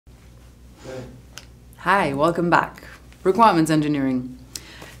Hi, welcome back. Requirements engineering.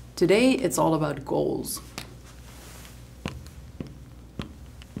 Today it's all about goals.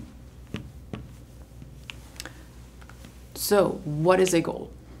 So, what is a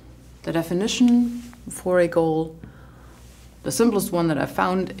goal? The definition for a goal, the simplest one that I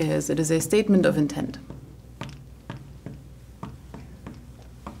found is it is a statement of intent.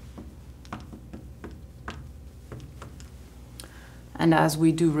 And as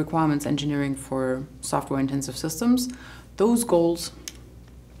we do requirements engineering for software-intensive systems, those goals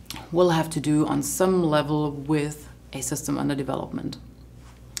will have to do on some level with a system under development.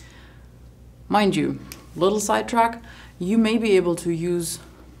 Mind you, little sidetrack, you may be able to use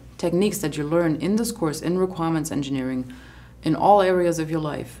techniques that you learn in this course in requirements engineering in all areas of your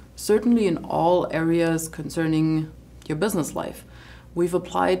life, certainly in all areas concerning your business life. We've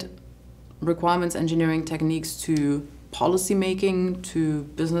applied requirements engineering techniques to policy making, to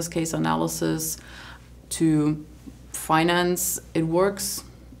business case analysis, to finance. It works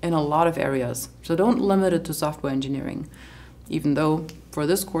in a lot of areas. So don't limit it to software engineering, even though for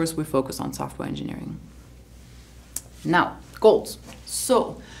this course we focus on software engineering. Now, goals.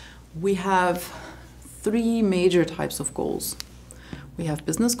 So we have three major types of goals. We have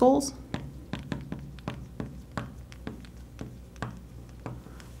business goals,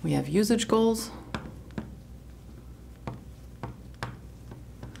 we have usage goals,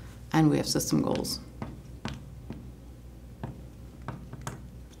 and we have system goals.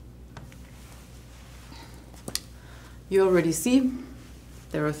 You already see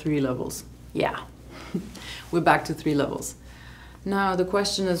there are three levels. Yeah, we're back to three levels. Now the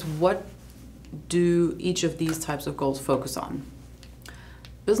question is, what do each of these types of goals focus on?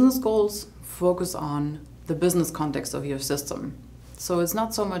 Business goals focus on the business context of your system. So it's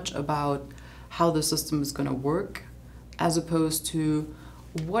not so much about how the system is going to work, as opposed to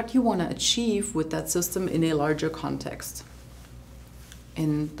what you want to achieve with that system in a larger context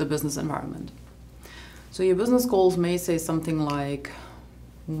in the business environment. So your business goals may say something like,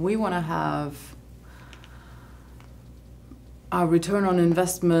 we want to have our return on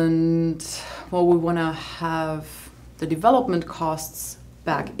investment, well, we want to have the development costs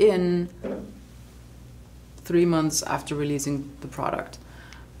back in 3 months after releasing the product.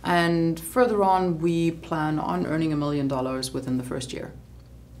 And further on, we plan on earning $1 million within the first year.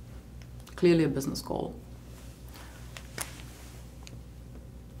 Clearly a business goal.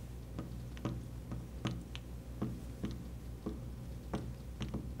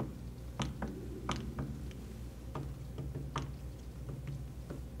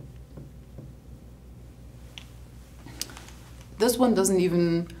 This one doesn't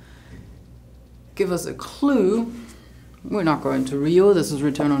even give us a clue. We're not going to Rio, this is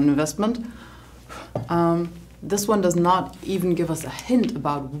return on investment. This one does not even give us a hint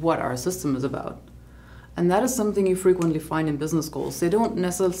about what our system is about. And that is something you frequently find in business goals. They don't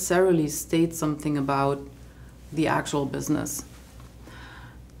necessarily state something about the actual business.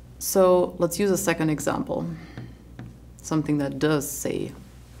 So let's use a second example. Something that does say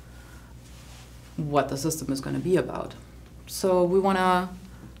what the system is going to be about. So we want to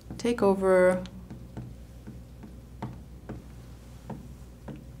take over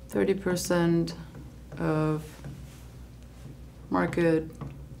 30% of market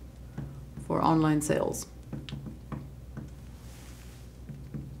for online sales,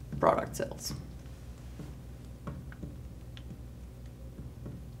 product sales.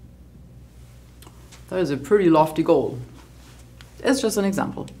 That is a pretty lofty goal. It's just an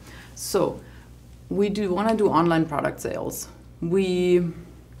example. So we do want to do online product sales. We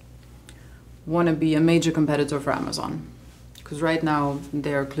want to be a major competitor for Amazon, because right now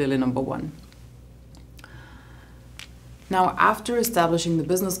they're clearly number one. Now, after establishing the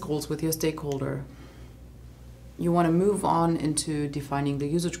business goals with your stakeholder, you want to move on into defining the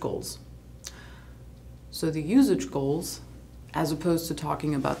usage goals. So the usage goals, as opposed to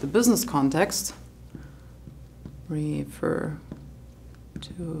talking about the business context, refer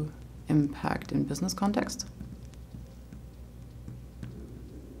to impact in business context.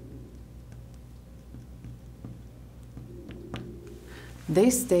 They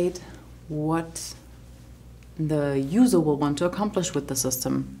state what the user will want to accomplish with the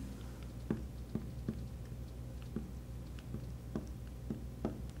system.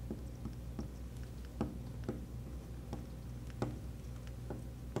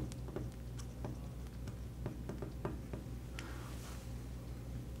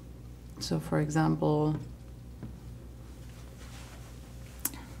 So for example,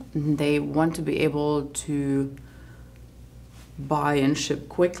 they want to be able to buy and ship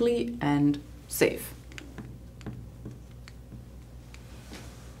quickly and safe.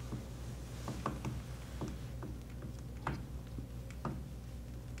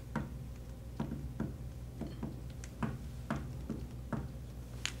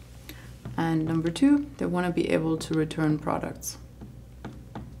 And number 2, they want to be able to return products.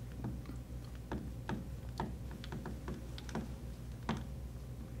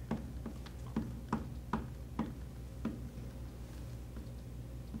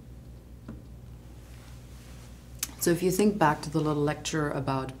 So if you think back to the little lecture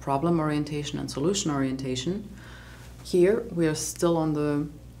about problem orientation and solution orientation, here we are still on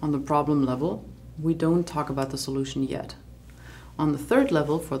the problem level. We don't talk about the solution yet. On the 3rd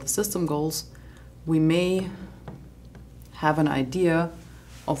level, for the system goals, we may have an idea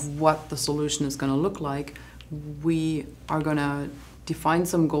of what the solution is going to look like. We are going to define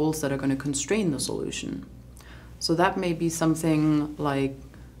some goals that are going to constrain the solution. So that may be something like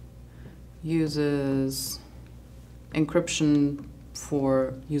uses encryption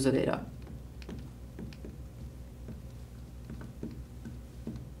for user data.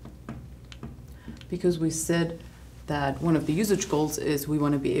 Because we said that one of the usage goals is we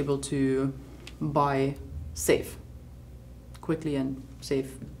want to be able to buy safe, quickly and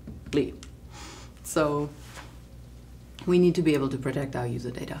safely. So we need to be able to protect our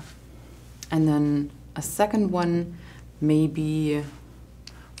user data. And then a second one may be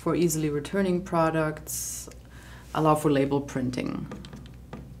for easily returning products, allow for label printing.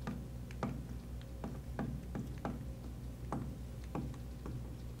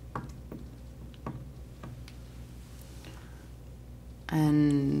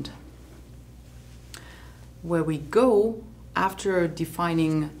 And where we go after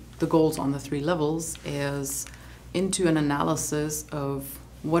defining the goals on the 3 levels is into an analysis of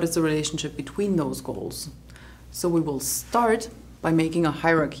what is the relationship between those goals. So we will start by making a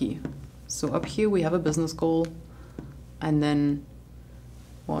hierarchy. So up here we have a business goal, and then,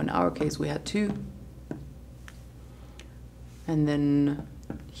 well, in our case we had 2. And then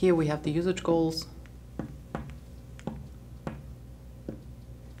here we have the usage goals.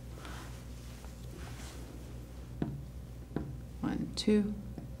 And 2.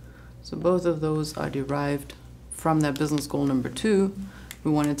 So both of those are derived from that business goal number 2.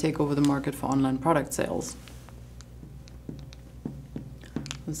 We want to take over the market for online product sales.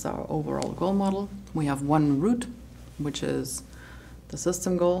 This is our overall goal model. We have one root, which is the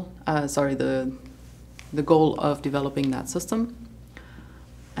system goal, the goal of developing that system.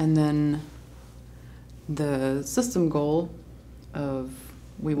 And then the system goal of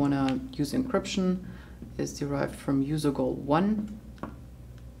we want to use encryption is derived from user goal 1.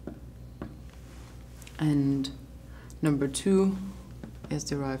 And number 2 is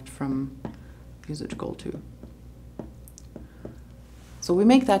derived from usage goal 2. So we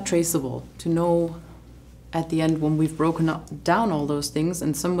make that traceable to know at the end when we've broken down all those things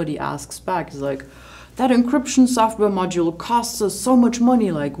and somebody asks back, is like, that encryption software module costs us so much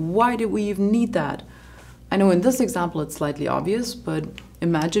money, like why did we even need that? I know in this example it's slightly obvious, but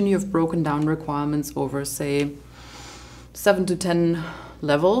imagine you've broken down requirements over, say, 7 to 10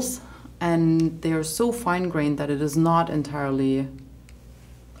 levels, and they are so fine-grained that it is not entirely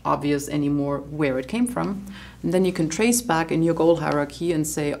obvious anymore where it came from. And then you can trace back in your goal hierarchy and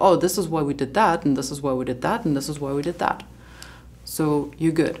say, oh, this is why we did that, and this is why we did that, and this is why we did that. So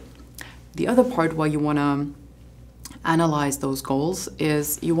you're good. The other part why you want to analyze those goals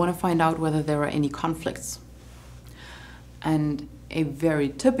is you want to find out whether there are any conflicts. And a very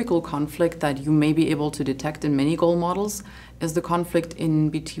typical conflict that you may be able to detect in many goal models is the conflict in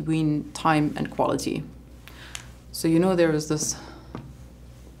between time and quality. So you know there is this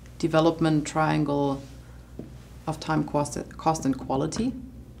development triangle of time, cost, and quality.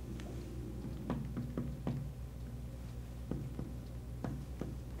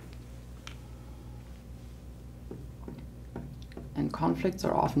 And conflicts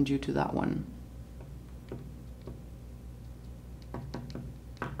are often due to that one.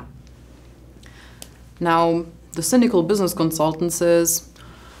 Now, the cynical business consultant says,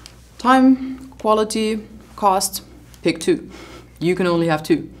 time, quality, cost, pick 2. You can only have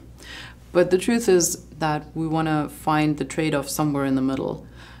 2. But the truth is that we want to find the trade-off somewhere in the middle.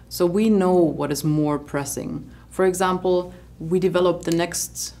 So we know what is more pressing. For example, we develop the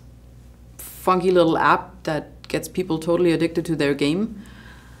next funky little app that gets people totally addicted to their game.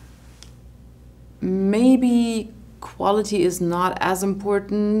 Maybe quality is not as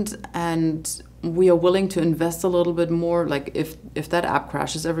important and we are willing to invest a little bit more. Like if that app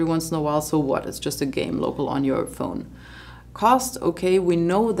crashes every once in a while, so what? It's just a game local on your phone. Cost, okay, we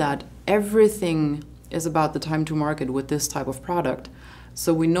know that everything is about the time to market with this type of product.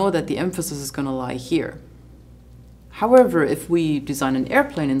 So we know that the emphasis is going to lie here. However, if we design an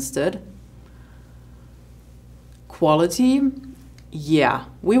airplane instead, quality, yeah,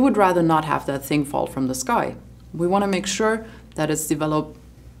 we would rather not have that thing fall from the sky. We want to make sure that it's developed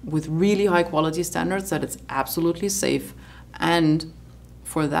with really high quality standards that it's absolutely safe, and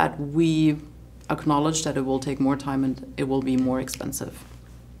for that we acknowledge that it will take more time and it will be more expensive.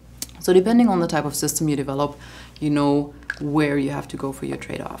 So depending on the type of system you develop, you know where you have to go for your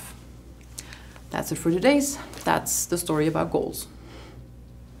trade-off. That's it for today's. That's the story about goals.